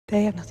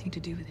They have nothing to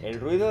do with it.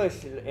 El ruido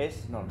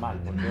es normal,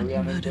 The porque man who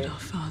obviamente murdered our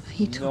father,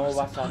 he tore no us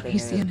vas a apart.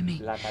 He's the tener enemy.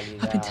 la I've been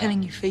calidad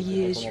telling you for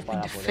years. como You've been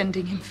para poder.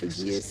 defending him for This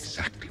is years.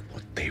 exactly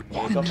what they De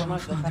want. todas And now our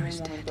formas, father déjame is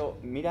un dead. momento.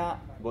 Mira,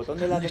 botón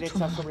de That la little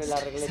derecha sobre la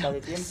monster is regleta de out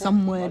there tiempo,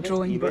 somewhere ¿vale?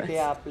 drawing Y vete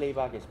breath. a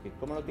Playback Speed.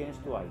 ¿Cómo lo tienes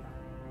tú ahí?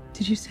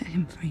 Did you set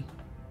him free?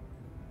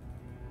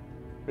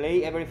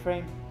 Play every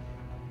frame.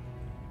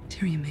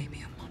 Tyrion may be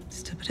a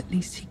monster, but at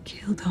least he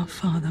killed our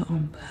father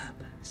on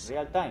purpose.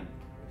 Real time.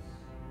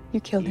 You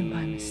killed him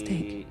by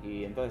mistake.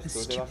 Y entonces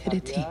With tú te vas a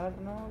stupidity. fiar,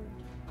 ¿no?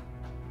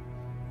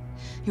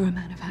 You're a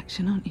man of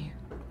action, aren't you?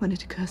 When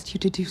it occurs to you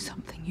to do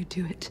something, you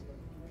do it.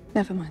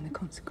 Never mind the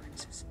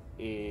consequences.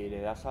 Y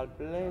le das al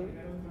play.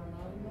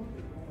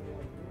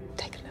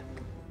 Take a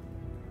look.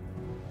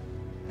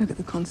 Look at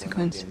the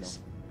consequences.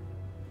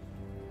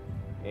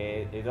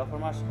 De todas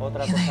formas,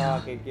 otra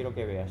cosa que quiero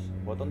que veas.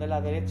 Botón de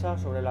la derecha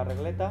sobre la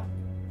regleta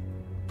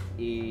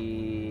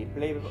y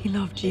play. He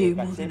loved you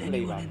more caché than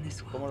anyone playback. in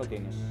this world. ¿Cómo lo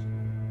tienes?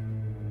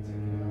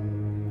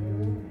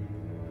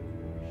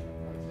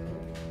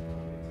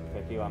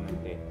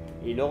 Efectivamente.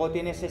 Y luego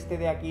tienes este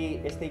de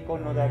aquí, este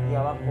icono de aquí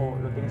abajo,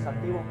 ¿lo tienes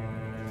activo?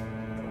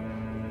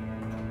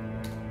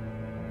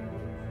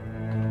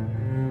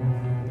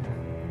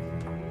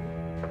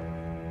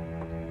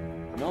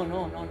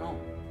 No.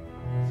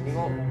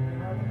 Digo,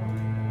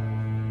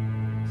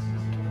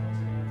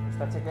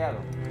 está chequeado.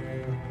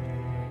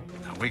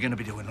 Now, we're going to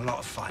be doing a lot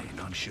of fighting,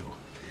 I'm sure.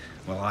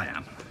 Well, I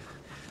am.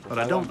 But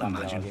I don't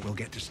imagine we'll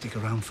get to stick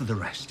around for the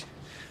rest.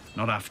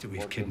 Not after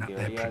we've kidnapped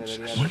their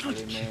princess. We're not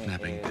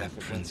kidnapping their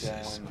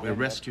princess. We're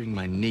rescuing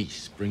my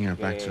niece, bringing her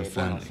back to her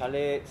Bueno,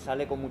 family.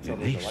 sale con mucho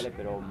ruido, ¿vale?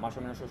 Pero más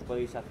o menos os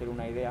podéis hacer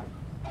una idea.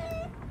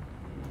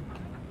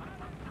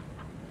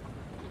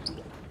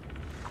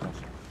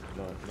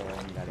 No sé,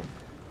 lo miraré.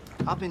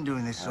 I've been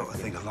doing this sort of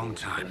thing a long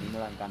time. No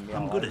lo han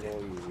cambiado I'm good at algo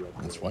it.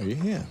 y- That's why you're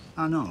here.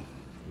 I know.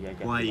 y hay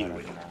que Why are you activar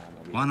with? alguna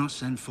movida. Why not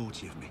send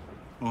 40 of me?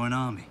 Or an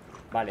army?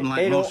 Vale, Unlike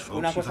pero most folks,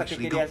 una you've cosa que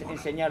actually quería got one.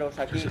 enseñaros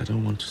aquí Because I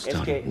don't want to es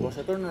start que a war.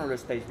 vosotros no lo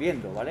estáis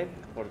viendo, ¿vale?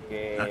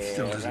 Porque That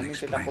still doesn't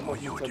realmente explain tampoco what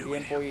es you're mucho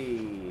doing tiempo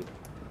y...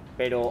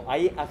 Pero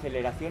hay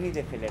aceleración y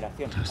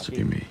deceleración It has to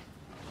aquí, be me.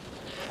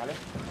 ¿vale?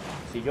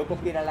 Si yo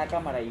cogiera la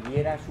cámara y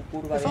viera su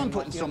curva If de I'm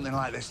putting animación, something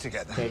like this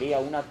together, sería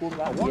una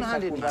curva a y esa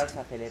one-handed curva man es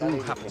acelerada y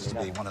who happens to be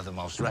decelerada. one of the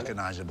most ¿Vale?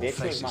 recognizable De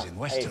hecho, es faces más, in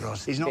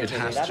Westeros is not It has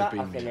to acelerada, be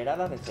me.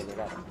 acelerada,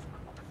 decelerada,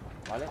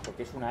 ¿vale?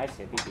 Porque es una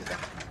S típica.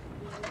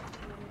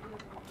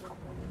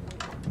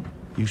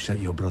 You set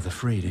your brother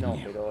free, didn't No,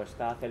 you? pero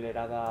está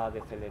acelerada,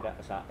 decelerada,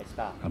 o sea,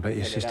 está I bet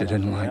your sister acelerada,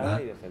 didn't like acelerada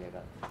that. y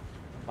decelerada,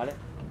 ¿vale?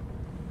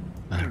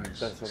 Varys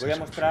Entonces os sets voy a her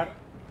mostrar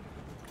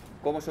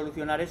free. cómo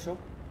solucionar eso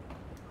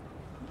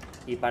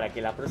y para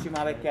que la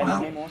próxima vez que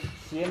animemos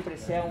siempre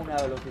sea una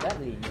velocidad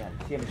lineal,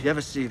 If siempre. you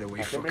ever see the O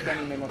way sea, siempre fucker, que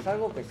animemos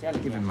algo que sea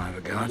Give him lineal. my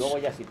Y regards. luego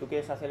ya si tú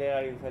quieres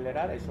acelerar y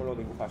decelerar, eso lo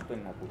dibujas tú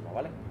en la curva,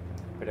 ¿vale?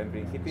 Pero en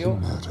principio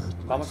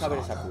vamos a ver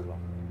esa curva.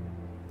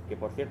 Que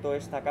por cierto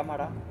esta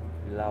cámara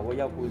la voy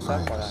a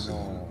ocultar para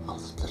no...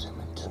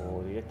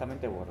 o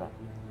directamente borrar.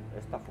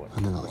 Esta fuera.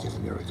 And then I'll give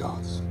him your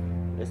regards.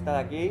 Esta de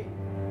aquí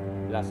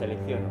la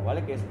selecciono,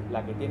 ¿vale? Que es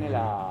la que tiene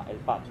el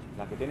pad,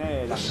 la que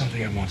tiene la... There's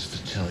something I wanted to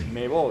tell you.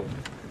 Me voy,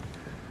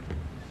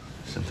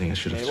 Something I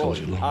should me have told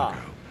voy you long a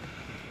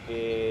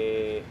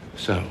ago.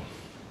 So,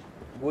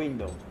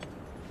 Windows,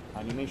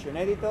 Animation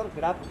Editor,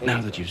 Grab now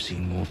Editor, that you've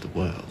seen more of the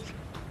world,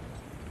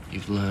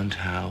 you've learned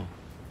how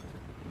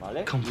 ¿vale?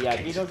 Y aquí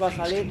complicated nos va a things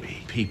can salir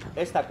be. People,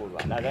 esta curva.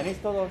 ¿La tenéis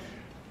todos?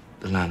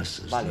 the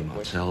Lannisters, Vale, the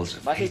pues Martells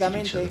have hated each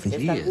básicamente other for esta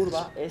years,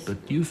 curva es, but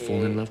you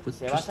fall in love with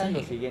se basa en lo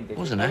Tristane. siguiente. It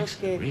was an Fijaros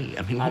que accident, really.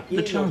 I mean, what aquí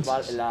were the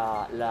chances?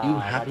 la You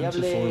happened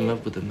to fall in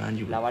love with the man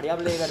you la were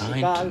variable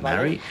assigned vertical, to ¿vale?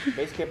 marry.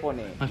 ¿Veis que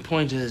pone My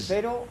point is,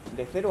 0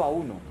 de 0 a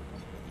 1?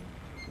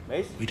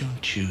 ¿Veis? we don't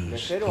De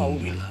choose 0 a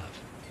whom we 1. love.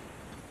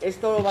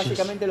 Esto It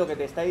básicamente lo que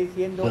te está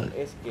diciendo But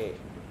es que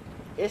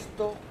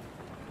esto,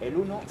 el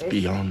 1, es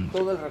Beyond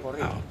todo el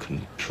recorrido. our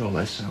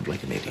control, I sound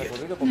like an El idiot.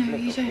 recorrido completo.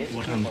 you don't. es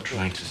What I'm 100%.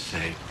 trying to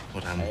say,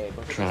 what I'm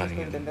Vosotros tenéis trying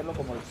que and entenderlo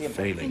como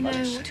siempre. failing I to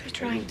know say. what you're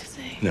trying to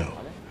say. No,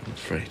 ¿Vale? I'm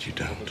afraid you Lo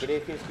que don't. quiere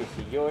decir es que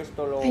si yo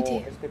I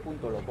do. este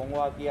punto lo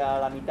pongo aquí a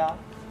la mitad,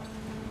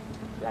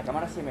 la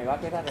cámara se me va a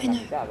quedar en I la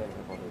know. mitad del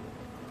recorrido.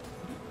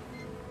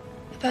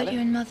 About ¿Vale?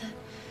 you and mother.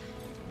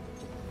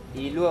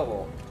 Y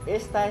luego,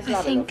 esta es I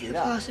la think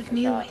velocidad. part of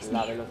me o always sea,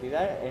 la knew.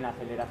 velocidad en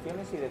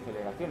aceleraciones y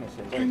deceleraciones.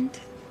 Entonces, And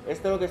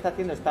esto lo que está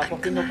haciendo, está I'm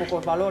cogiendo glad.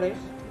 pocos valores,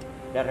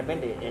 de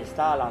repente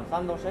está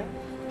lanzándose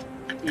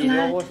I'm y glad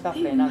luego está that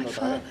you and frenando my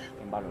otra vez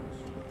father. en valores.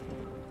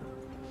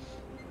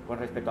 Con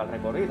respecto al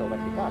recorrido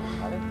vertical,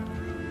 ¿vale?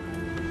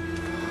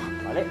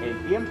 ¿Vale?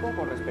 El tiempo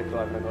con respecto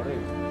al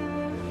recorrido,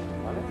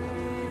 ¿vale?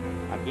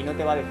 Aquí no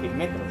te va a decir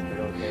metros,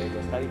 pero te lo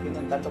está diciendo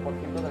en tanto por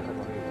ciento del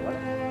recorrido, ¿vale?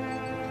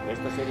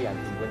 Esto sería el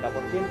 50%,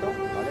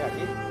 ¿vale?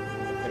 Aquí,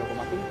 el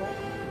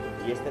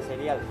 0,5, y este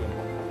sería el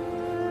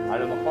 100%. A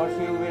lo mejor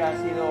si hubiera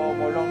sido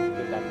Bolón,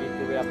 que también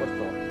te hubiera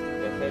puesto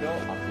de 0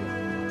 a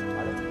 100,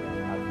 ¿vale?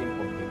 Al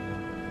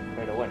 100%.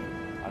 Pero bueno,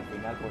 al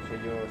final pues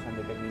ellos han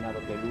determinado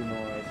que el 1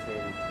 es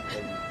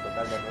el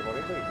total del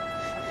recorrido y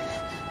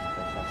ya.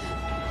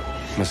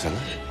 Masala?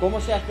 ¿Cómo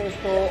se hace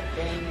esto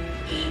en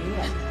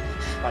lineal?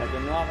 Para que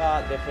no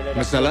haga deceleración,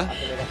 ¿Masala?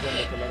 aceleración,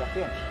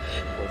 deceleración.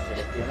 Pues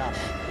seleccionamos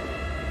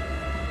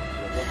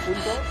los dos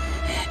puntos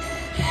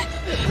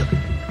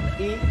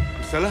y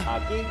Masala?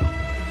 aquí,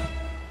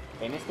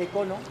 en este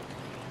icono,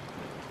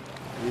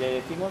 le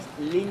decimos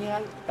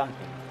lineal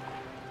tangent.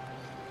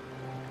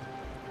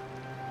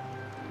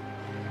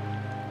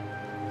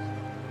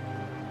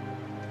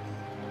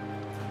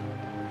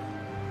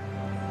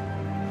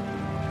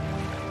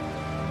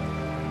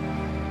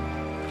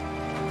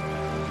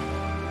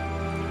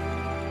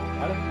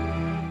 ¿Vale?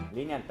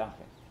 Lineal tangent.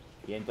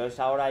 Y entonces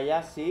ahora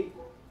ya sí,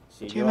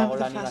 si yo hago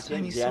la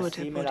animación, ya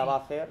sí me la va a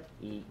hacer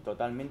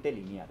totalmente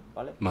lineal,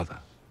 ¿vale? Mother.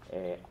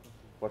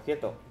 Por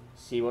cierto,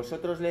 si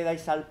vosotros le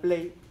dais al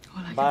play,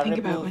 va a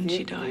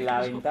reproducir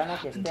la ventana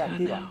que esté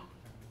activa,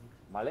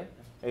 ¿vale?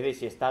 Es decir,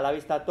 si está a la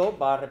vista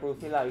top, va a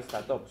reproducir la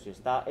vista top. Si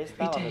está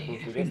esta, va a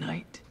reproducir esta.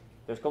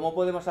 Entonces, ¿cómo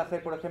podemos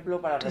hacer, por ejemplo,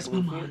 para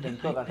reproducir en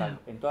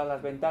todas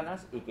las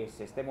ventanas y que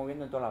se esté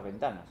moviendo en todas las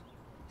ventanas?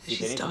 Si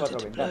tenéis 4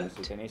 ventanas,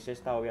 si tenéis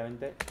esta,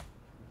 obviamente,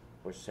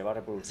 pues se va a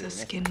reproducir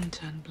en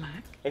esta.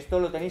 Esto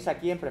lo tenéis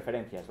aquí en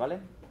preferencias, ¿vale?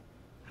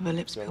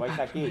 Si os vais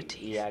aquí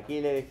y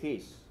aquí le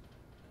decís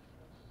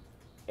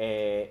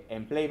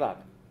en playback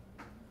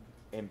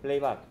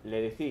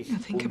le decís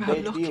un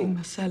bed view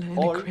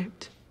all, ¿vale?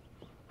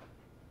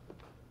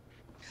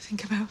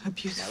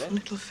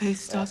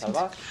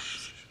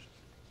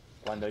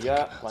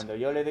 Cuando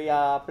yo le doy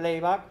a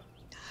playback,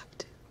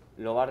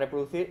 lo va a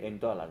reproducir en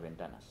todas las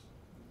ventanas.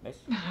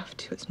 ¿Ves?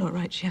 It's not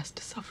right. She has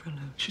to suffer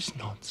alone. She's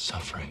not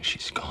suffering.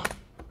 She's gone.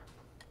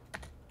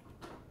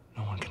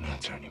 No one can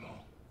hurt her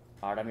anymore.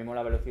 Ahora mismo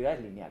la velocidad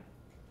es lineal.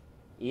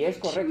 Y es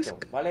correcto,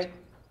 ¿vale?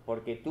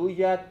 Porque tú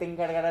ya te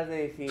encargarás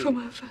de decir, yo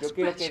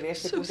quiero que de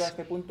este punto a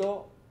este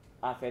punto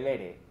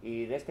acelere,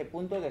 y de este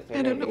punto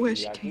decelere,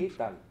 y aquí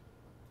tal.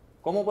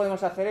 ¿Cómo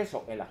podemos hacer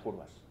eso? En las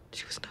curvas.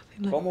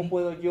 ¿Cómo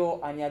puedo yo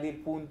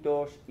añadir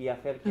puntos y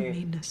hacer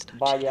que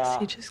vaya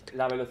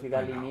la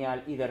velocidad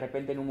lineal y de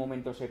repente en un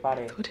momento se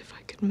pare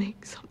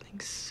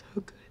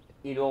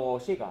y luego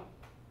siga?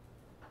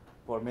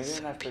 Por medio de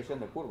una expresión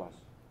de curvas,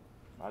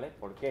 ¿vale?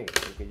 ¿Por qué?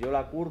 Porque yo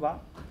la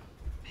curva...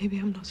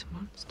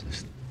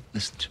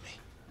 Listen to me.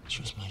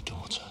 She was my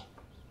daughter.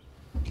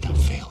 You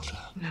failed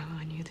her. No,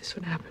 I knew this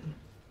would happen.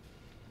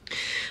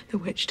 The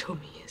witch told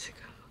me years ago.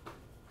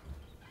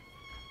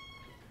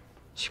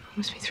 She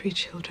promised me 3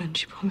 children.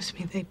 She promised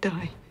me they'd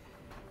die.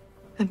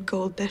 And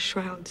gold their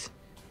shrouds.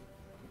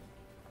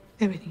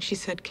 Everything she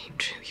said came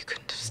true. You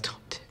couldn't have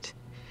stopped it.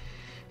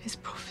 It's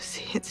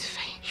prophecy. It's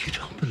fate. You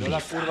don't believe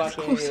that? Of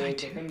course I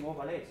do.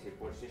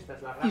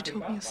 You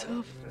told me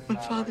yourself when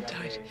Father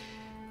died.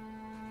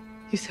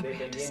 You said we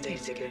had to stay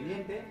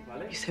together.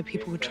 You said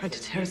people would try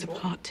to tear us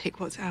apart,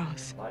 take what's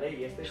ours.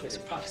 It was a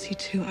prophecy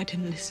too. I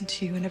didn't listen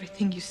to you, and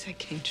everything you said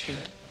came true.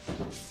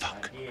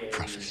 Fuck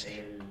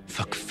prophecy.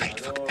 Fuck fate.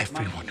 Fuck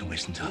everyone who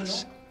isn't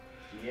us.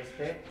 We're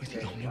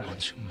the only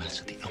ones who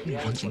matter. The only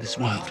ones in this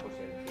world.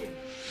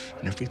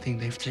 And everything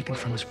they've taken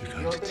from us, we're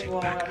going to take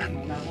back and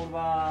more.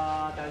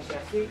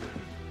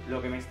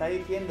 Lo que me está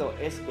diciendo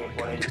es que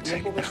por el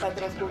tiempo que está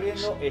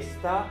transcurriendo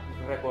está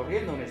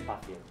recorriendo un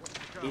espacio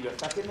y lo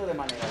está haciendo de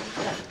manera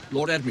lineal.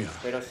 Lord Edmure,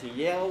 Pero si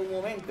llega un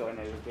momento en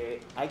el que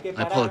hay que I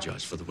parar,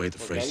 apologize for the way the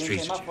porque phrase hay un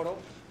treated you. semáforo,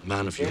 A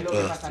man of ¿qué es your lo que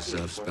birth pasa aquí?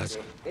 deserves Porque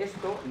better.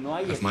 esto no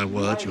hay With my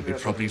word, estímulo you'll be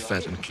properly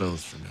fed retroactivo. and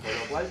clothed from now. Con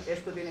lo cual,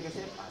 esto tiene que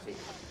ser así.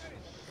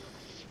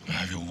 I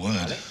have your word.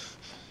 ¿Vale?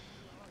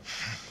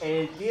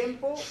 El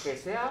tiempo que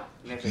sea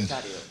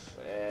necesario,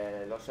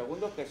 los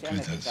segundos que sean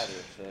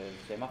necesarios. El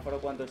semáforo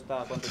cuánto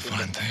tiempo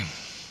está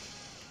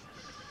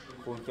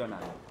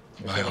funcionando.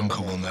 My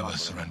uncle will never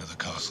surrender the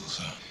castle,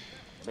 sir.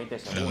 20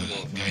 Whatever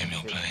segundos. game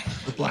you're playing.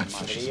 The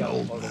Blackfish is an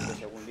old man.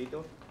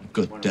 A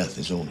good death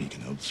is all he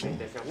can hope for.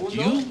 20 segundos,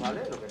 You?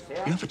 ¿vale? Lo que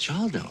sea. You have a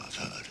child now, I've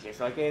heard. Y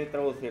eso hay que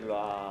traducirlo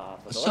a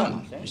A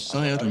son, fotogramas, ¿eh? you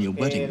sired on your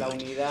Que wedding la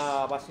night.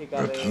 unidad básica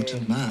You're a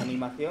potent de man.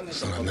 animación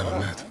es el Son I've never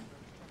fotograma, met. ¿eh?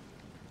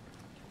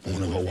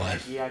 Born of a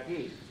wife Y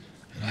aquí,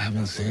 that I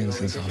haven't seen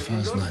since our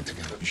first night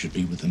together. You should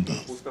be with them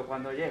both. justo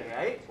cuando llegue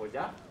ahí, pues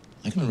ya.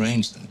 I can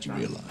arrange that, you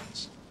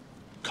realize.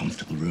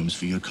 Comfortable rooms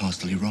for your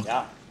castle rock.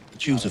 Ya. A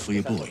chooser for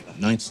your boy.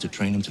 Nights to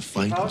train him to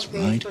fight and Fijaos to que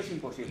ride. esto es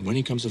imposible. And when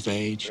he comes of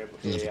age,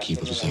 he'll have a keep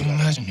of his You own.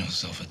 imagine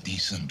yourself a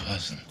decent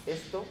person.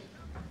 Esto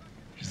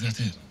Is that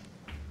it?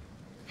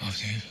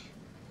 After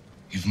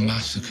you've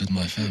massacred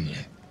my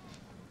family,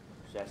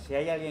 O sea, si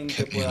hay alguien que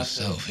kept me in pueda a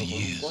hacer cell esto for con un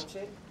years,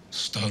 coche,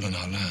 stolen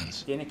our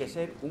lands. tiene que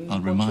ser un I'll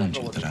coche remind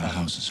you that our robotizado.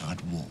 houses are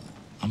at war.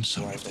 I'm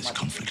sorry if this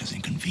conflict has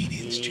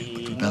inconvenienced you,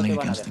 but Y no rebelling te van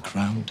a against the dejar.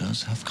 crown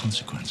does have As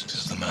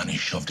consequences. the man who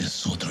shoved his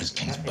sword through his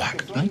king's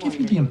back. Did I give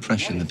you the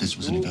impression that this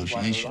was a Tú,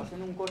 negotiation? Cuando lo haces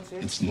en un coche,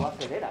 It's tú not.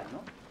 aceleras,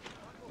 ¿no?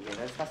 Y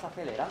ahora estás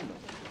acelerando.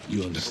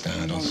 You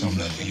understand, on some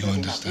level, you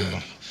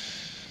understand.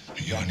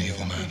 You're an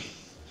evil man.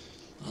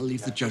 I'll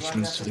leave the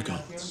judgments to the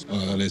gods.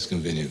 Well, it's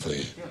convenient for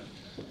you.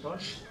 Son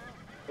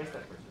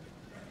estas personas.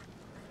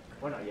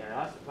 Bueno, y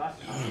ahora vas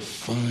You're a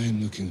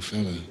fine-looking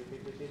fella.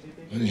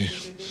 Aren't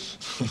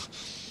you?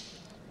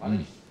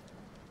 ¿vale?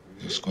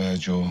 You're square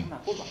jaw,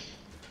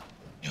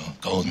 your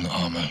golden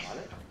armor.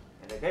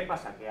 ¿Qué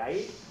pasa? Que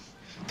ahí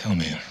Tell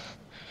me,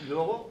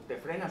 luego te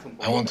frenas un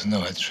poco. I want to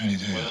know, I truly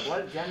do. Con lo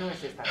cual ya no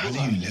es esta How do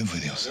curva. you live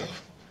with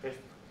yourself? Esto.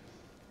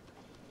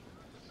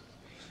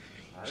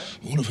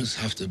 ¿Vale? All of us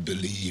have to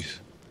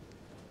believe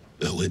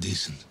that we're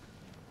decent,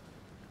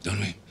 don't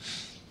we?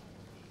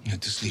 You have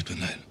to sleep at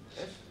night.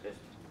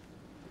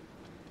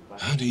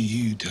 How do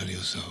you tell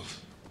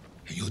yourself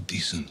that you're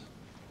decent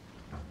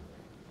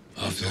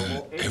after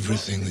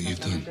everything that you've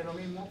done? Lo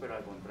mismo, pero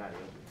al contrario,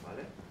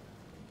 ¿vale?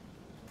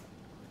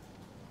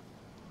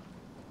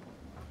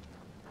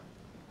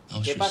 I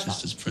was your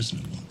sister's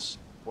prisoner once.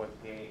 Pues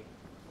que,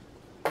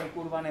 ¿qué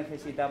curva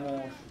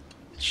necesitamos?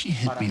 She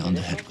hit me on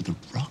the head with a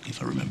rock,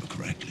 if I remember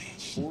correctly.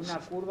 Una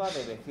curva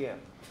de Viernes,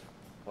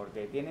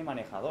 porque tiene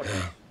manejadores,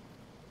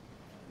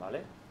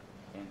 ¿vale?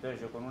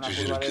 Entonces yo con una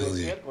curva de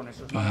Viernes, con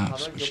esos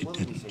manejadores, yo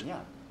puedo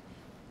diseñar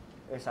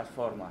esas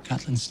formas.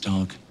 Catelyn's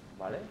dog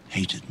 ¿Vale?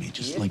 hated me Y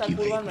just esta like you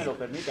curva hate me me. lo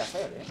permite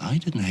hacer, ¿eh? I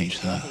didn't hate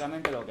her.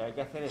 Básicamente lo que hay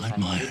que hacer es I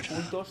añadir admired her.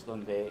 puntos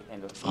donde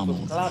en los Far more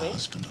puntos than a clave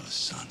husband or a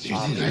son.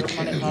 abrir los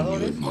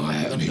manejadores.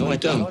 No, I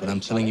don't, but I'm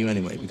telling you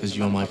anyway, because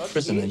you're my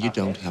prisoner, you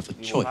don't have a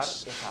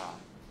choice.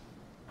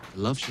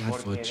 The love she had for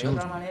her Porque de otra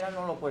children manera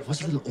no lo puedes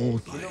was a hacer. little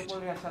awed Sí by lo it.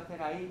 podrías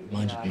hacer ahí en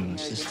Reminded la me of my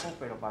línea de sister. tiempo,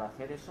 pero para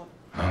hacer eso,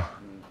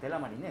 tela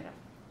marinera,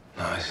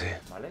 No, I see.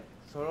 ¿vale?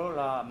 Solo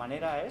la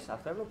manera es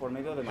hacerlo por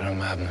medio de But I'm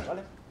manejadores, having-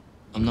 ¿vale?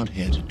 I'm not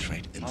here to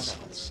trade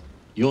insults.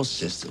 Your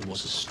sister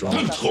was a strong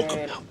Vamos a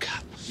hacer- now,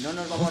 Cat. No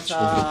nos I'll vamos talk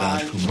a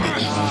about whomever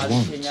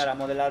I diseñar, a want.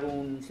 modelar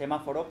un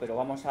semáforo, pero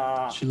vamos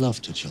a She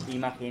loved her children.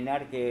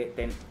 imaginar que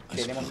I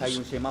tenemos ahí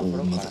un suppose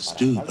semáforo all para mothers parar,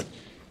 do, ¿vale? but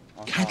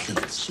Vamos a- Catelyn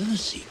and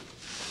Cersei,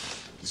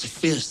 there's a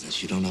fierceness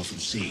you don't often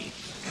see.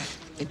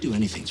 They'd do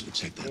anything to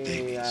protect their ¿A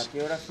babies.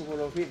 qué hora subo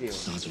los vídeos?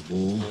 Start a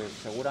war, Pues burn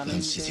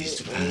seguramente cities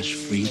to hoy ash,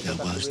 free me their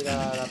toca worst subir a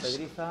la enemies.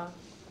 pedriza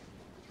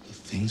The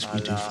things a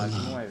we do for las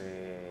love.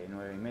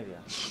 9 y media,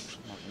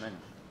 más o menos,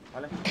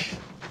 ¿vale?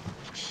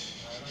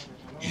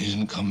 You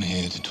didn't come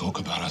here to talk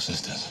about our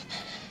sisters.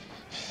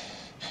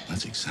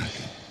 That's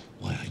exactly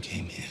why I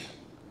came here.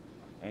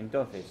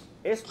 Entonces,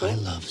 esto, I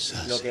love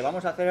Cersei. lo que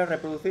vamos a hacer es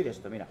reproducir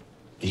esto, mira.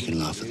 You can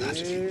laugh at that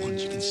if you want.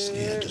 You can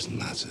sneer. It doesn't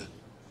matter.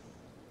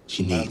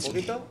 She Para un needs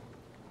me. poquito,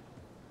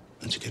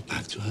 And to get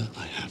back to her,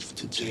 I have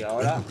to y take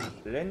ahora River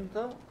Run.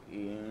 lento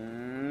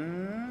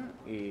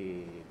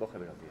y coge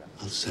velocidad.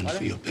 I'll send ¿Vale?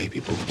 for your baby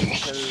Es boy.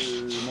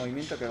 el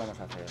movimiento que vamos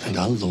a hacer. And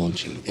I'll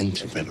launch him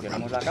into River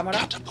Run Seleccionamos with la a cámara.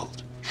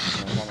 catapult.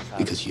 Nos vamos a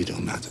Because you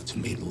don't matter to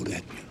me, Lord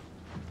Edmund.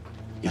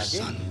 Your aquí,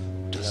 son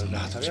y doesn't lo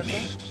tenemos matter to me.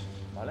 abierto,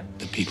 ¿vale?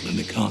 The people in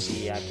the castle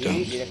Y aquí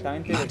don't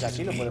directamente desde matter aquí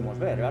to lo me. podemos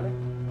ver, ¿vale?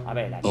 A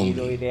ver, aquí Only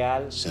lo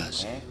ideal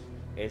Cersei.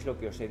 es lo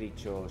que os he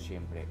dicho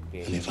siempre,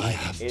 que And if I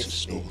have to este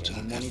slaughter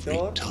en un every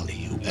monitor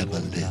Tully who y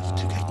ever lived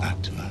to get back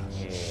to her,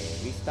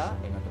 vista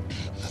en otro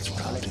monitor, that's what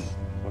I'll ¿vale? do.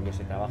 Porque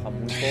se trabaja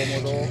muy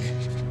cómodo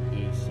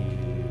y si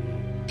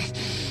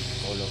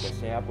o lo que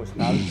sea, pues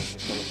tal, pues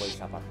esto lo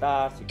podéis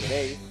apartar si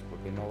queréis,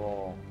 porque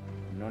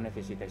no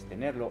necesitáis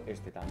tenerlo,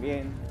 este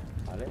también,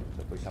 ¿vale?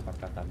 Lo podéis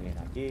apartar también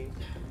aquí,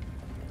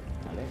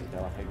 ¿vale? Y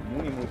trabajáis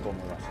muy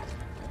cómodo así.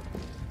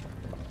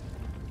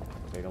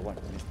 Pero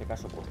bueno, en este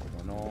caso, pues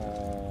como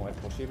no es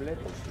posible,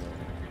 pues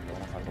lo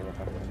vamos a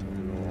colocar, por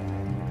ejemplo,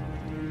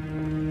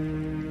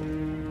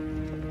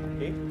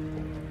 aquí.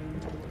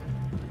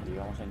 Y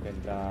vamos a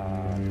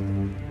intentar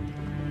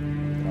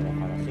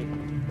trabajar así.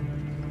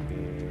 Que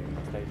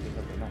me está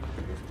diciendo que no,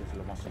 que esto es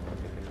lo máximo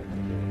que se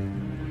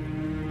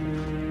puede.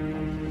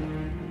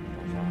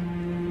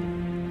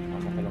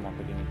 Vamos a hacerlo más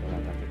pequeñito la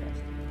tarjeta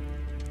esta.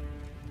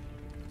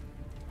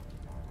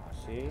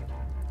 Así.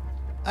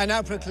 I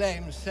now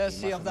proclaim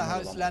Cersei of the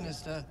House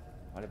Lannister,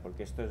 Vale,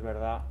 porque esto es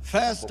verdad.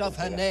 first tampoco of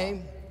her se deja.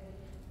 name,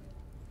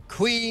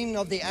 Queen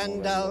of the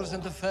Andals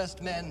and the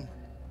First Men,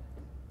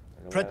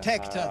 Lo voy a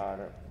Protector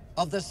dejar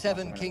of the más o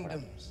Seven menos por ahí.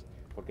 Kingdoms.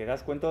 Porque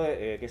daos cuenta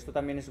de, que esto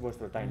también es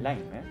vuestro timeline,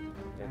 ¿eh?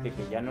 Es decir,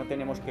 que ya no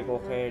tenemos que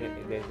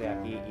coger desde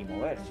aquí y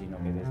mover, sino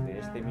que desde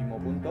este mismo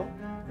punto,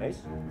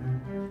 ¿veis?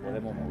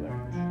 Podemos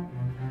movernos.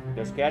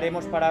 Entonces, ¿qué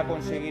haremos para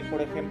conseguir,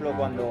 por ejemplo,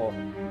 cuando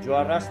yo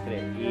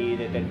arrastre y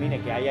determine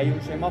que ahí hay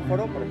un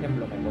semáforo, por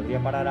ejemplo, me podría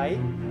parar ahí,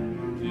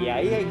 y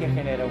ahí hay que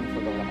generar un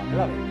fotograma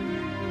clave,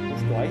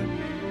 justo ahí.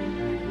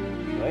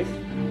 ¿Lo veis?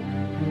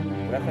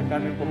 Voy a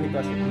acercarme un poquito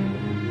a ese punto.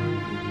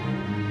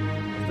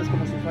 Esto es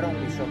como si fuera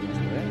un visor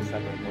nuestro, ¿eh? O sea,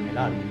 que con el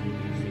alt,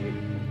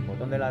 si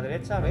botón de la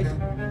derecha, ¿veis?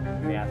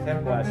 Me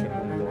acerco a ese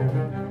punto,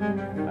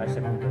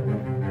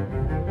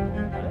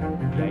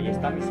 ¿vale? Y ahí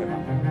está mi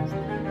semáforo, justo.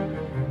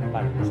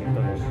 Vale, pues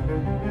entonces,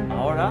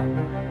 ahora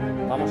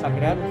vamos a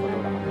crear un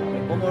fotograma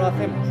clave. ¿Cómo lo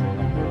hacemos?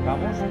 Nos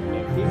colocamos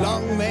encima,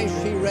 Long may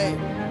she reign.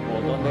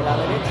 botón de la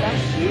derecha,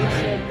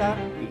 insertar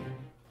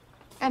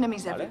y...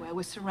 Enemies Vale. everywhere.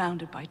 We're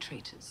surrounded by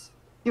traitors.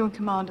 You're in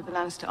command of the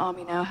Lannister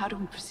army now. How do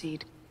we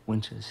proceed?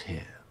 Winter's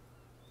here.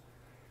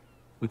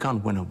 We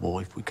can't win a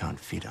war if we can't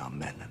feed our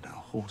men and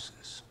our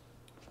horses.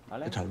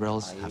 ¿Vale? The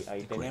Tyrells Ahí have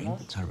the grain, tenemos.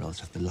 the Tyrells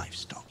have the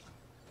livestock.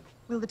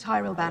 Will the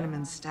Tyrell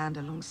bannermen stand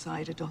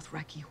alongside a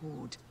Dothraki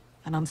horde?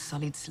 and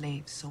unsullied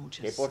slaves, Que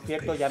soldiers. por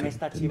cierto ya me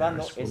está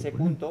chivando ese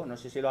punto, no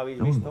sé si lo habéis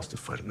visto,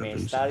 me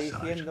está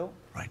diciendo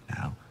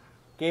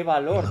qué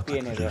valor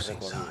tiene de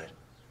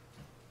recorrido.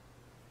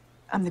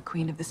 I'm the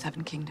queen of the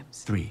 7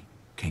 kingdoms. 3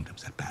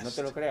 kingdoms at No best.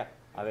 te lo creas.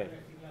 A ver,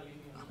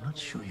 I'm not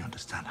sure you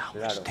understand how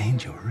Claro. much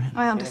danger we're in. I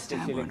tienes que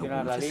understand we're in a seleccionar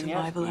war las for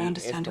líneas survival. I y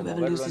understand esto, whoever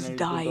moverlo en loses el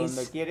punto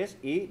donde dies. quieres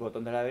y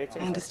botón de la derecha.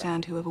 I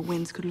understand whoever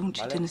wins could launch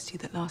a Vale. dynasty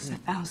that lasts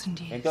 1,000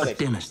 years. Entonces,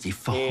 A dynasty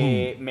for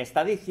whom? me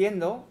está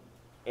diciendo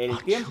el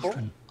Our tiempo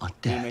children are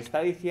y dead. me está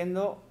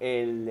diciendo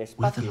el We're the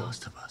espacio,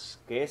 last of us.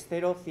 que es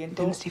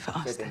Dynasty for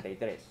us,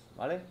 0,173,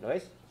 ¿vale? ¿Lo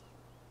ves?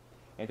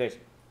 Entonces,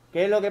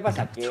 ¿qué es lo que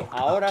pasa? never Que talked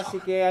ahora about sí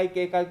time. que hay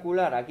que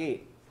calcular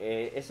aquí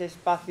ese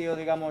espacio,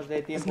 digamos,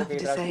 de tiempo que nothing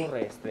to say.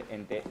 transcurre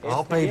entre este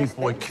Our y baby este,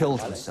 boy killed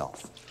 ¿vale?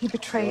 himself. He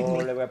betrayed Yo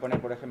me. le voy a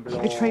poner, por ejemplo, He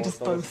betrayed us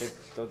todo both.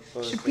 todo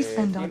Should we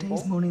spend our tiempo,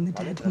 days mourning the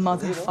 ¿vale? dead,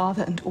 mother, transcurrido.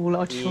 father, and all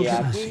our Y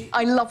children? aquí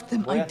I loved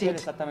them, voy I a hacer did.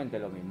 exactamente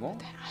lo mismo.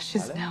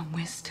 Ashes ¿vale? now,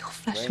 we're still Voy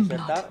flesh a and blood.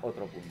 insertar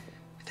otro punto.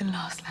 With the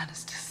last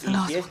Lannisters, the Y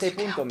last si ones este who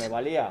punto me count.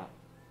 valía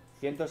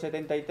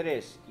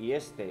 173 y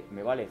este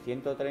me vale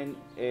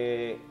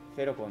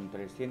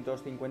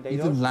 0,352,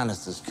 Even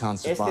Lannisters can't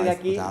este de survive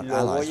aquí without lo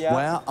allies. voy a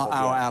Where are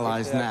copiar. our Este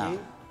allies de now? aquí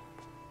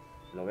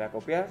lo voy a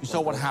copiar. You saw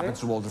what control C. happened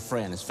to Walter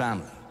Frey and his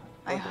family.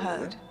 I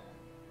heard.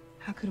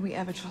 How could we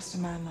ever trust a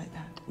man like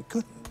that? We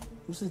couldn't.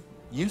 He was a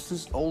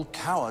useless old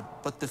coward,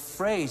 but the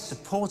Frey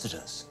supported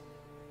us.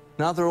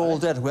 Now they're all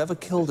dead. Whoever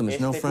killed him is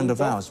no Este friend of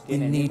punto ours. We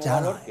tiene el need mismo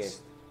valor que allies.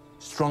 este.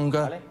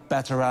 Stronger, Vale.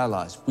 better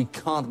allies. We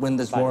can't win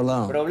this Vale, war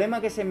alone.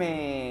 problema que se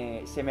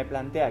me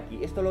plantea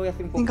aquí. Esto lo voy a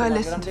hacer un I poco think I más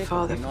listened grande to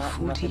Father porque no,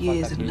 for no 40 hace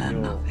years falta and que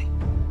learned yo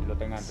nothing. lo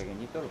tenga en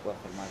pequeñito, lo puedo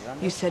hacer más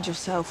grande. You said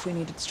yourself we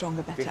needed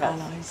stronger, better Fijaos.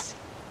 allies.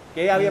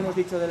 ¿Qué habíamos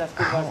dicho de las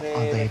curvas How de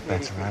are they Freddy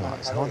better y allies?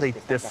 manejadores How are they que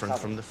están different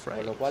casados? from the Freys?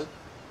 Con lo cual,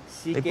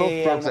 sí They que both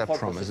a broke lo their mejor, pues,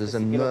 promises este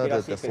and sí que lo quiero murdered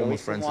así, their pero former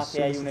 ¿veis friends cómo as hace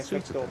soon ahí as un it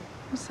suited efecto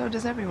them? So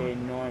does que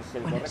everyone. no es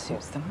el When it correcto?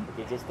 suits them.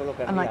 Porque yo esto lo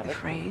querría Unlike the recto,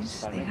 Freys,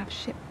 they principalmente, have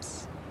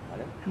ships.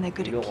 ¿vale? and they're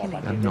good Y at luego, a killing.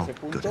 partir I'm de not ese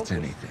good punto, at pues,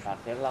 anything.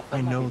 hacer la I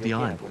forma know que the yo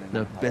quiera idol. con el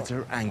They're manejador,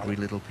 bitter, angry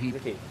 ¿vale? little Es people.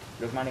 decir,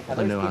 los All they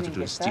manejadores know how to tienen do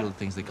que is estar steal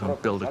things they can't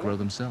rotos, build or ¿vale? grow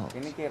themselves.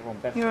 Tienen que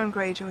romperse, Your own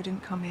Greyjoy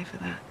didn't come here for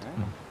that.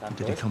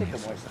 Tanto Did he come este here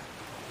como for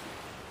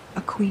este,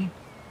 A queen.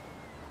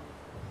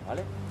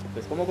 ¿vale?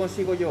 Entonces, ¿cómo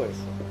consigo yo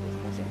eso? Pues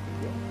muy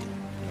sencillo.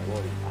 Me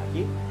voy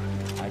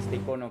aquí, a este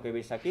icono que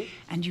veis aquí,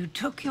 And you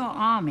took your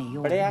army,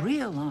 your Break,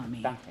 real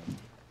army, tangent,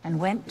 and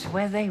went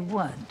where they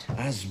weren't.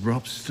 As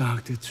Rob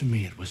Stark did to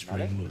me at ¿vale?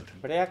 Whispering Wood.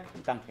 Break,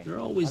 tangent. There are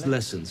always ¿vale?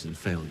 lessons in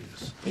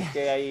failures. Es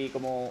que hay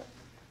como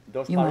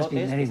dos You must be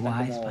palotes que very están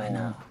wise by como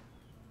now.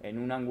 en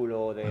un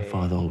ángulo de My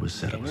father always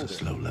said I de was a nube,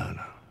 slow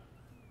learner.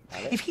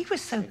 ¿vale? If he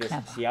was so Entonces,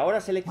 clever, si ahora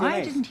why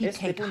seleccionáis didn't he este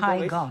take punto, High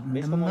 ¿veis? Garden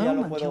 ¿Veis the cómo ya lo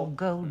moment puedo your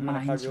gold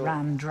manejar mines yo?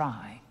 ran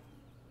dry?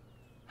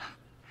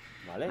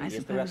 ¿Vale? I Y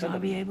esto voy a suppose hacerlo.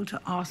 I'll be able to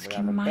ask Voy a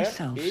him romper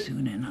myself y-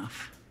 soon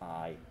enough.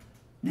 Ahí.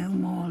 No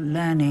more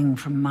learning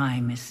from my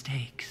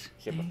mistakes.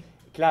 Sí, eh?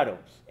 claro,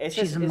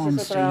 ese She's es, a ese es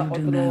monster, otra,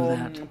 you do know otro,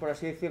 that. por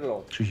así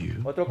decirlo, To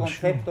you, otro well,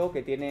 concepto sure.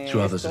 que tiene To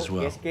others esto, as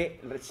well. que es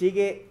que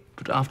sigue,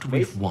 But after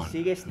 ¿veis? we've won,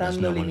 Sigue there's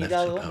estando no one left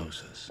limitado, to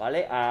oppose us.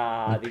 ¿vale?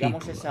 A, Our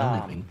digamos, people are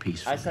esa, living a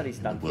peacefully esa in the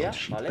distancia, world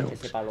she ¿vale? built.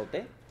 Ese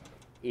palote.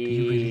 Do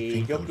you really Y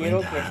think yo they'll quiero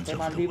rend que their hands esté off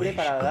más the libre way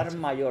para she dar built?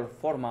 mayor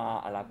forma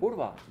a la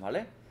curva,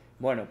 ¿vale?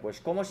 Bueno,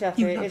 pues ¿cómo se You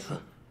hace love eso? her.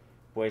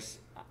 Pues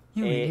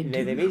You really le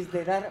do debéis love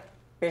de dar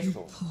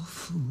peso Poor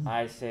fool.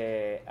 a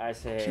ese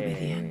Should be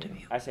the end of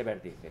you.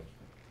 vértice.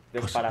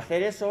 Entonces, para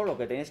hacer eso, lo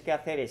que tenéis que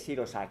hacer es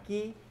iros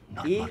aquí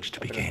Not y much to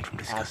be gained from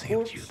a discussing it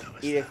with you, Kurz though,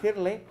 is y there?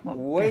 decirle What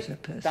weight better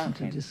person to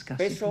tangent, discuss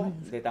it peso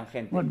with? de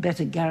tangente. What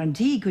better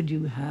guarantee could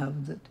you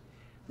have that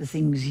the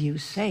things you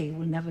say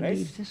will never ¿Ves?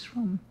 leave this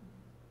room?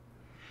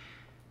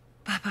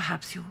 But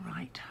perhaps you're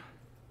right.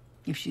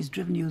 If she's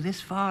driven you this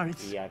far,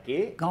 it's Y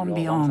aquí gone lo vamos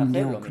a beyond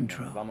hacer your lo mismo.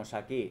 control. Vamos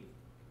aquí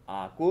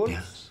a Kurz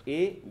Yes.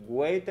 y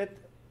weighted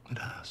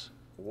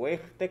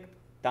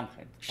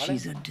tangent, ¿vale?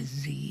 She's a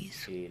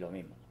disease. Y lo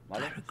mismo,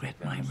 ¿vale? I regret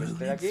my Seleccionamos rule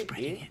de in aquí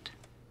spreading y it.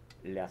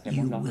 le hacemos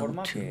You la will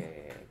forma too.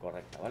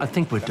 correcta, ¿vale? I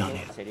think En we're este done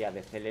caso here. sería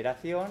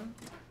deceleración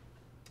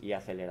y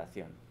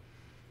aceleración.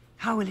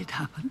 How will it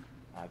happen?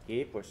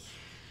 Aquí, pues,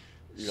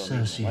 lo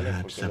Cersei mismo, ¿vale?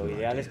 had Porque lo several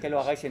ideal es que lo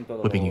hagáis en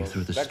todos whipping you los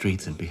through the vértices.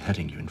 streets and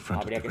beheading you in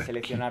front of Habría the que Red Keep,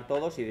 seleccionar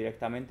todos y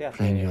directamente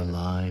playing you hacer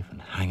alive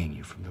and hanging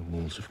you from the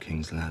walls of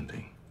King's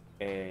Landing.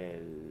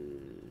 el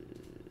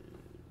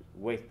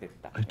weighted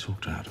I tangent.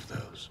 talked her out of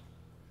those.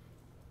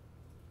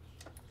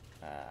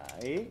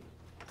 Ahí.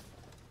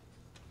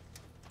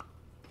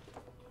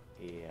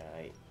 Y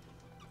ahí.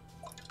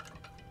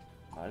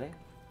 ¿Vale?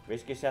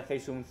 ¿Veis que si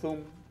hacéis un zoom?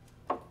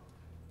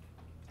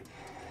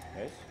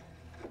 ¿Ves?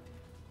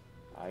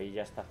 Ahí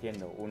ya está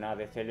haciendo una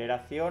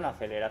deceleración,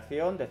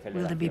 aceleración, Will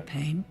there be deceleración.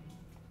 pain?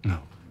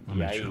 No, I'll Y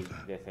make ahí, sure of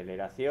that.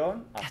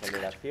 deceleración,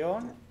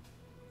 aceleración.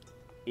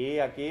 Y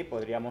aquí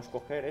podríamos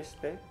coger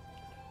este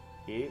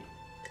y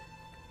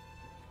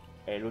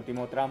el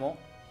último tramo,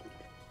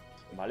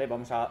 ¿vale?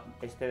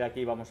 Este de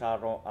aquí vamos a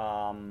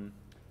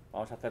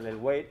hacerle el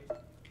weight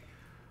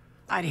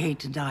I'd hate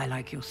to die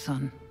like your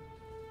son,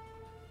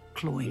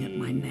 clawing at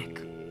my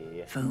neck. y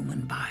foam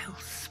and bile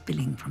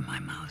spilling from my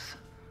mouth.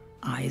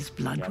 Eyes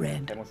blood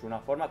red. Tenemos una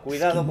forma.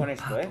 Cuidado con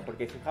esto,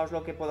 porque fijaos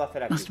lo que puedo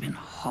hacer aquí. Must have been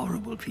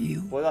horrible for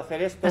you. Puedo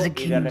hacer esto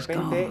y de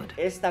repente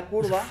esta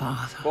curva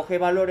coge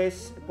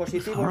valores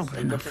positivos,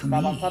 entonces está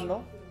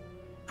avanzando,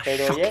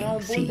 pero llega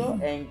un punto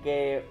en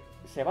que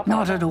se va para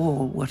Not at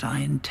all what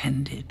I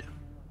intended.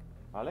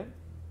 ¿Vale?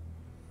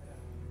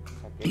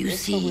 Do you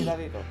see?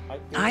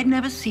 I'd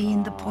never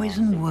seen the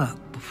poison work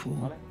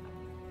before. ¿Vale?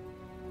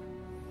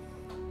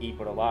 Y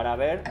probar a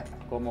ver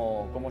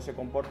cómo se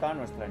comporta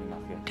nuestra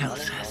animación. ¿Vale?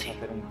 Vamos a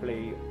hacer un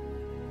play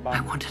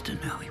back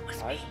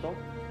a esto.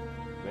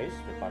 ¿Veis?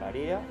 Se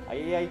pararía.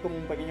 Ahí hay como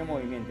un pequeño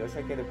movimiento. Eso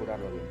hay que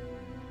depurarlo bien.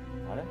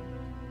 ¿Vale?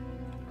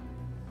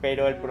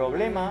 Pero el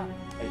problema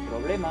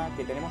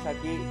que tenemos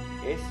aquí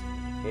es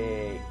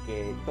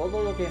que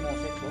todo lo que hemos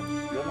hecho,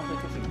 lo hemos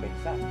hecho sin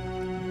pensar.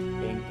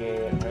 En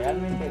que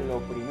realmente lo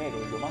primero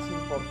y lo más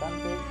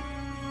importante,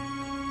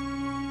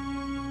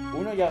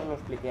 uno ya os lo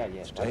expliqué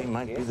ayer, ¿vale?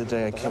 Might be the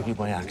day I kill you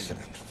by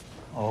accident.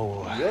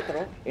 Oh, y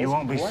otro es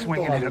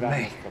cuánto va a durar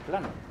nuestro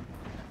plano.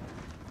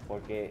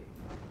 Porque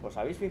os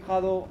habéis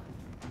fijado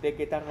de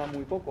que tarda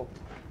muy poco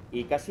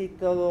y casi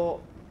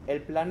todo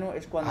el plano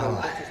es cuando el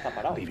coche está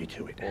parado. O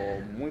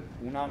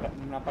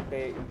una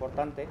parte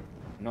importante,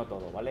 no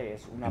todo, ¿vale?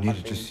 Es una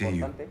parte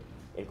importante.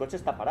 El coche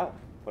está parado,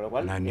 por lo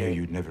cual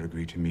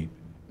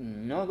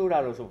no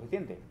dura lo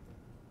suficiente.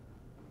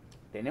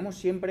 Tenemos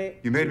siempre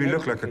que determinar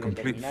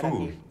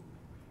aquí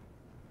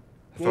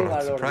qué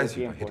valor de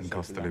tiempo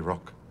es el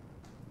plano.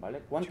 ¿Vale?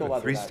 ¿Cuánto va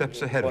a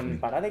durar? Con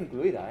parada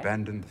incluida, ¿eh?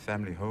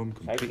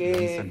 Hay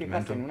que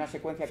fijarse en una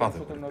secuencia que a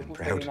nosotros nos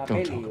gusta de una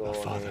peli o de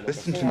lo que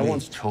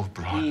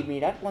sea, y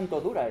mirar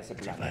cuánto dura ese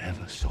plano,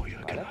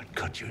 ¿vale?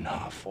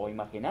 O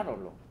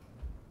imaginároslo.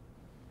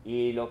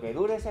 Y lo que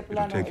dure ese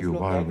plano es lo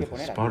que hay que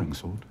poner aquí.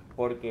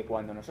 Porque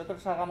cuando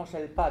nosotros hagamos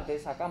el pad de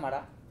esa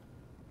cámara,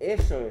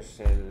 eso es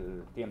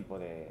el tiempo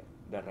de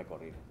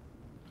recorrido.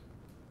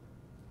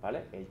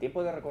 ¿Vale? El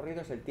tiempo de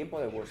recorrido es el tiempo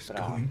de vuestro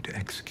plano,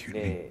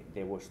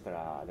 de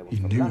vuestra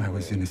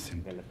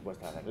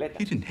regleta.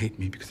 He didn't hate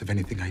me because of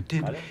anything I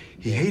did. ¿Vale?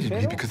 He hated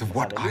me because of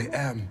what I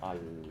am. A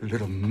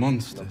little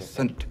monster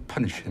sent to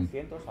punish him.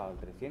 Al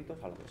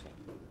 300, a lo que sea.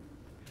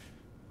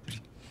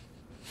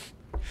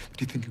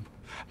 Did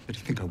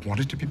he think I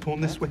wanted to be born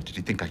this way? Did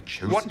he think I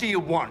chose it? What do you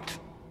want?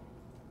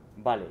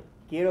 Vale,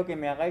 quiero que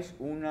me hagáis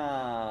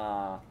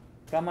una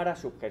cámara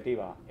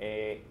subjetiva.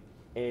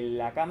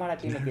 La cámara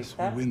tiene que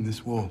estar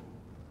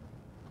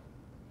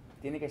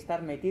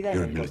metida en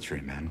el coche. You're a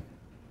military man.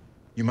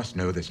 You must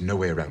know there's no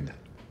way around that.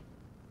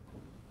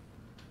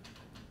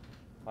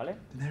 ¿Vale?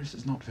 Daenerys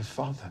is not his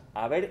father.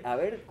 A ver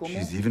cómo.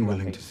 She's even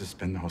willing to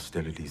suspend the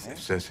hostilities if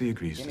Cersei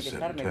agrees to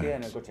certain terms. Tiene que estar metida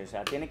en el coche, o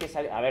sea, tiene que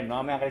salir. A ver,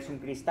 no me hagáis un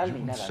cristal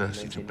ni nada.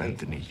 Cersei to bend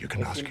the knee. You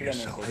can ask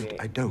yourself.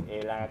 I don't.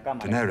 La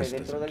cámara esté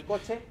dentro del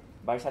coche,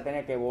 vais a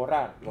tener que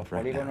borrar los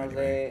polígonos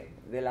de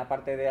la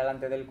parte de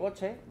delante del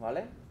coche,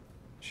 ¿vale?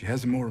 She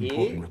has a more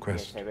important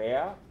request. Que se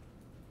vea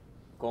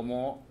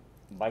cómo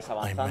vais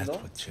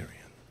avanzando.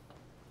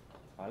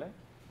 ¿Vale?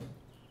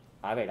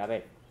 A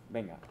ver,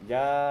 venga,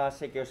 ya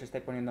sé que os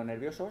estáis poniendo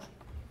nerviosos.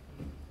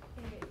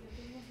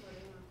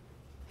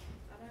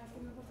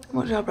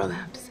 What did our brother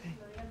have to say?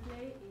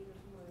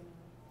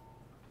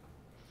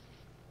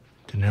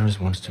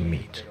 Daenerys wants to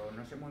meet.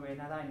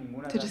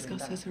 To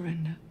discuss her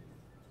surrender.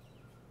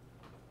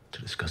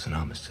 To discuss an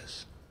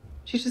armistice.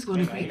 She's just won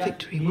a great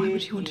victory. Why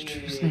would she want to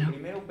truce now?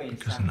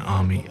 Because an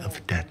army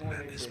of dead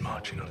men is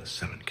marching on the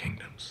Seven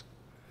Kingdoms.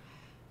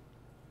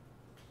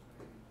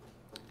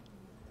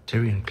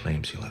 Tyrion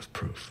claims he'll have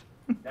proof.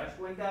 Are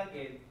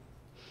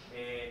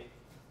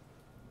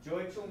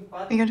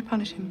you going to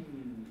punish him?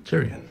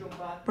 Tyrion.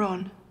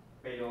 Bronn.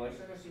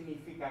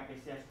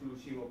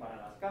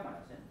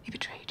 He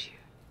betrayed you.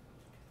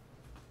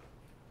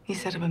 He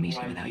set up a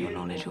meeting without your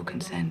knowledge or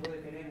consent.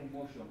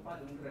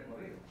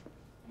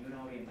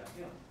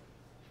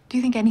 Do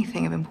you think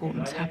anything of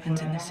importance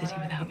happens in this city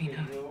without me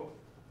knowing?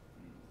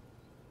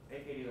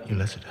 You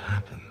let it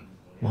happen.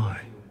 Why?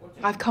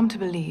 I've come to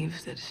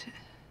believe that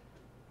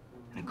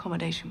an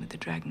accommodation with the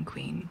Dragon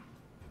Queen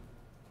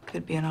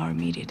could be in our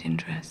immediate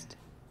interest.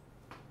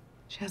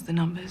 She has the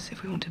numbers.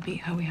 If we want to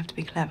beat her, we have to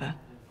be clever.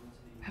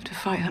 We have to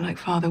fight her like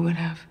Father would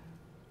have.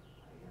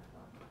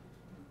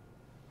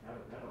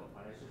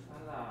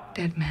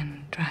 Dead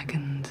men,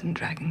 dragons, and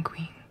dragon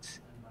queens.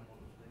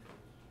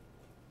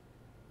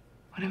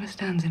 Whatever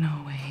stands in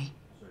our way,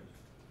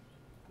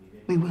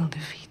 we will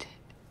defeat it.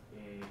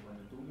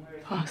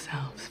 For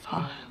ourselves, for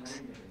our house.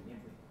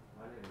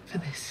 For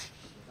this.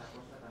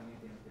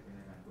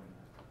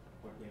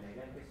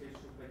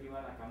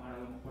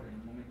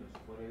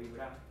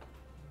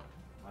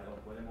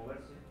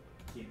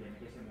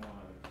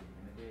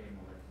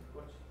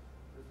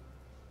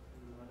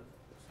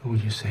 Who will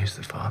you say is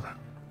the father?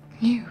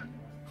 You.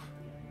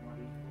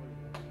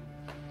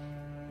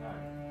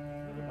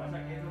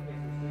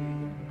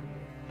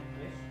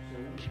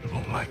 People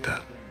don't like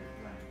that.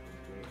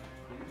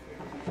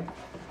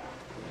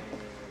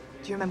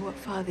 Do you remember what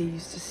Father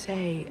used to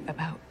say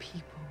about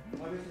people?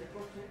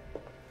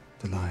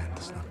 The lion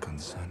does not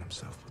concern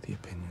himself with the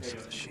opinions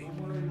of the sheep.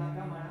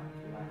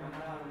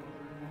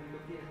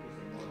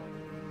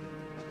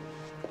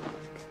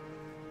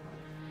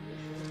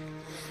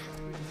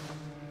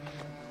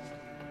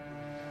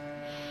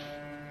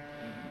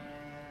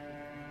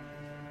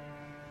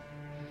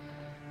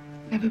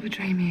 Never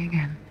betray me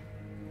again.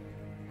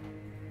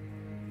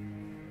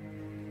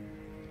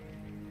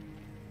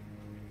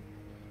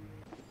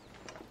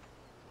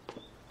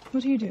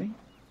 What are you doing?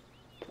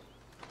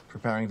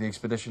 Preparing the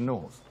expedition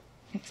north.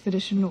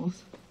 Expedition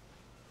north.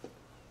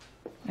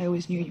 I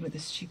always knew you were the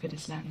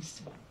stupidest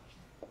Lannister.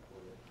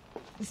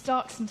 The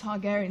Starks and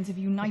Targaryens have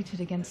united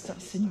against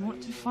us, and you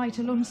want to fight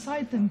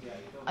alongside them.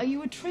 Are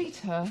you a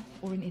traitor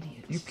or an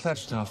idiot? You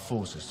pledged our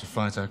forces to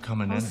fight our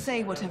common I'll enemy.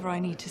 say whatever I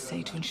need to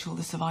say to ensure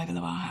the survival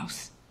of our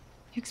house.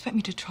 You expect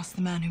me to trust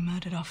the man who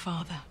murdered our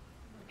father?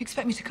 You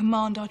expect me to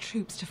command our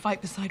troops to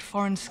fight beside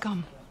foreign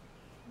scum?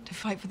 To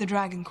fight for the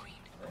Dragon Queen?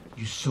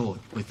 You saw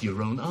it with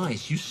your own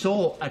eyes. You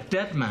saw a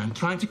dead man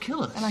trying to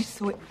kill us. And I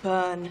saw it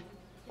burn.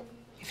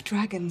 If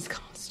dragons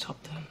can't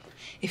stop them,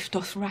 if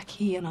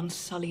Dothraki and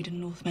Unsullied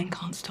and Northmen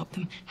can't stop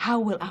them, how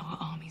will our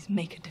armies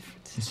make a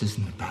difference? This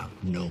isn't about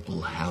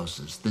noble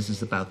houses. This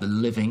is about the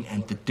living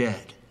and the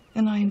dead.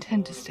 And I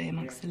intend to stay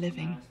amongst the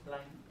living.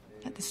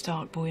 Let the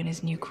Stark boy and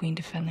his new queen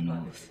defend the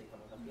North.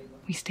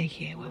 We stay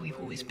here where we've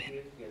always been.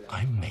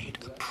 I made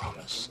a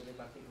promise.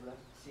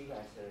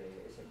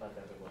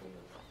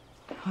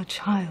 Our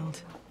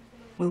child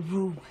will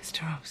rule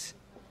Westeros.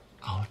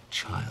 Our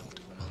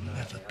child will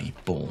never be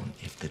born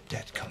if the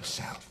dead come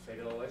south.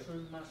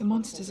 The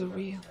monsters are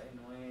real.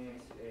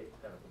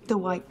 The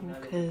White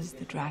Walkers,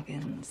 the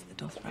dragons, the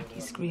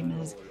Dothraki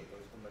screamers,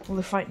 all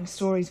the frightening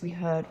stories we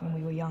heard when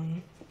we were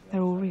young,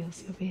 they're all real,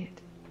 so be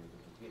it.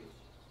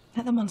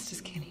 Let the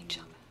monsters kill each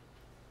other.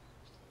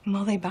 And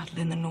while they battle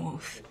in the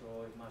north,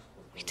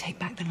 we take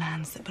back the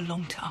lands that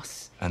belong to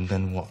us. And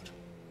then what?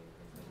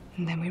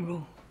 And then we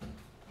rule.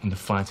 When the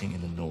fighting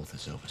in the north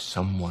is over,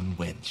 someone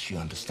wins. You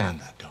understand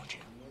that, don't you?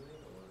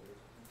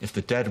 If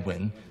the dead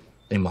win,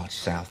 they march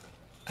south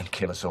and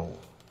kill us all.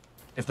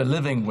 If the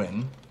living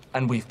win,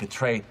 and we've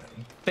betrayed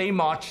them, they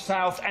march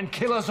south and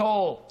kill us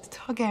all. The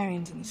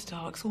Targaryens and the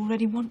Starks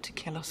already want to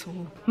kill us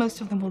all.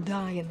 Most of them will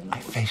die in the north. I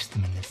faced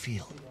them in the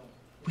field.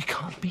 We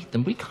can't beat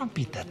them. We can't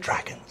beat their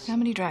dragons. How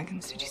many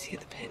dragons did you see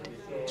at the pit?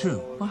 2.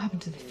 What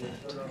happened to the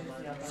third?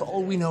 For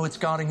all we know, it's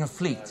guarding her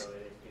fleet.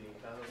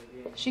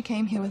 She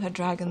came here with her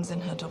dragons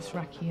and her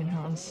Dothraki and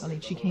her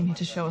Unsullied. She came here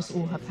to show us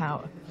all her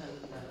power.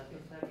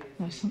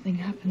 Now something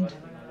happened.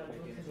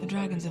 The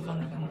dragons are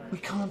vulnerable. We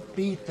can't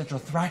beat the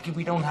Dothraki.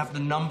 We don't have the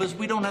numbers.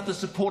 We don't have the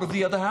support of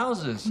the other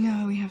houses.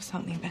 No, we have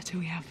something better.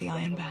 We have the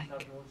Iron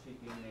Bank.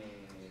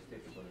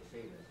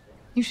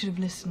 You should have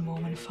listened more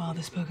when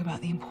Father spoke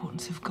about the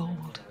importance of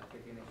gold.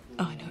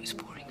 Oh, I know it's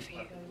boring for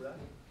you.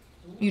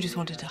 You just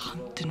wanted to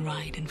hunt and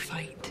ride and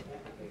fight.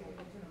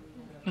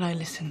 But I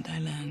listened, I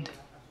learned.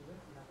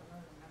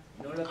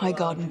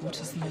 Highgarden brought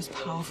us the most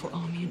powerful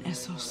army in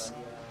Essos.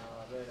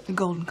 The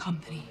Golden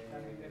Company.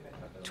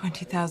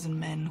 20,000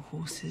 men,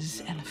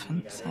 horses,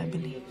 elephants, I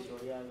believe.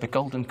 The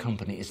Golden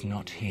Company is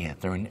not here.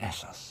 They're in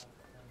Essos.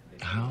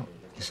 How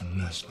is a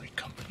mercenary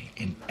company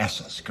in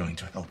Essos going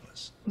to help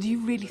us? Do you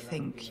really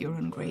think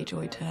Euron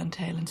Greyjoy turned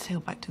tail and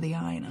sailed back to the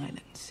Iron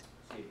Islands?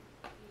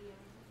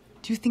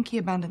 Do you think he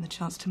abandoned the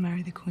chance to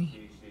marry the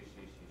Queen?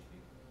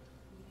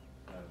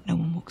 No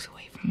one walks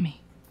away from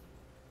me.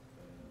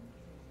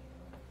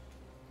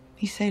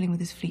 He's sailing with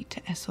his fleet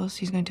to Essos.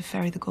 He's going to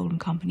ferry the Golden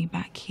Company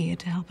back here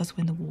to help us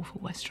win the war for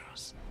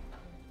Westeros.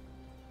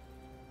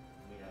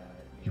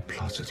 You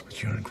plotted with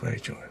Euron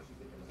Greyjoy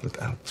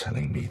without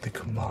telling me the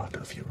command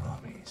of your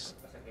armies.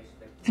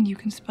 And you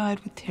conspired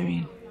with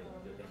Tyrion,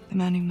 the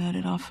man who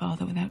murdered our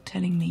father, without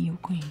telling me, your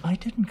queen. I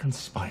didn't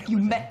conspire. You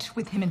met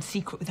with him in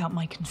secret without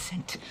my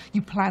consent.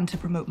 You planned to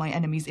promote my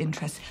enemy's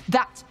interests.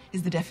 That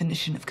is the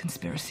definition of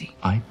conspiracy.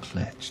 I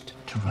pledged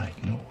to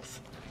ride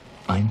north.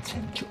 I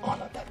intend to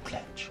honor that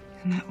pledge.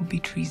 And that would be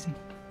treason.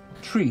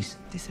 Treason?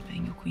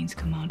 Disobeying your queen's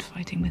command,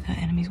 fighting with her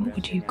enemies. What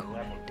would you call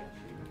it?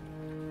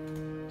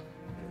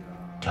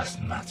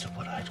 Doesn't matter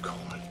what I'd call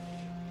it.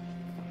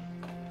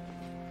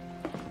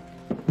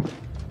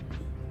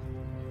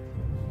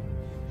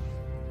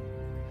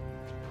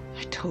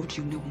 I told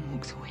you no one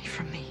walks away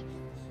from me.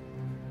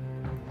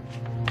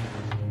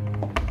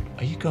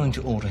 Are you going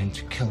to order him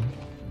to kill me?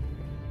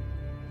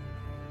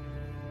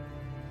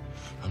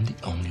 I'm the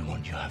only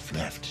one you have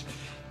left.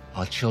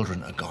 Our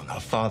children are gone.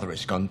 Our father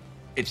is gone.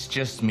 It's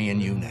just me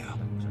and you now.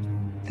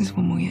 There's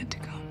one more yet to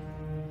come.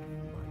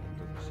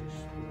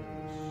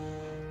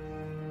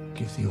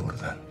 Give the order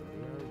then.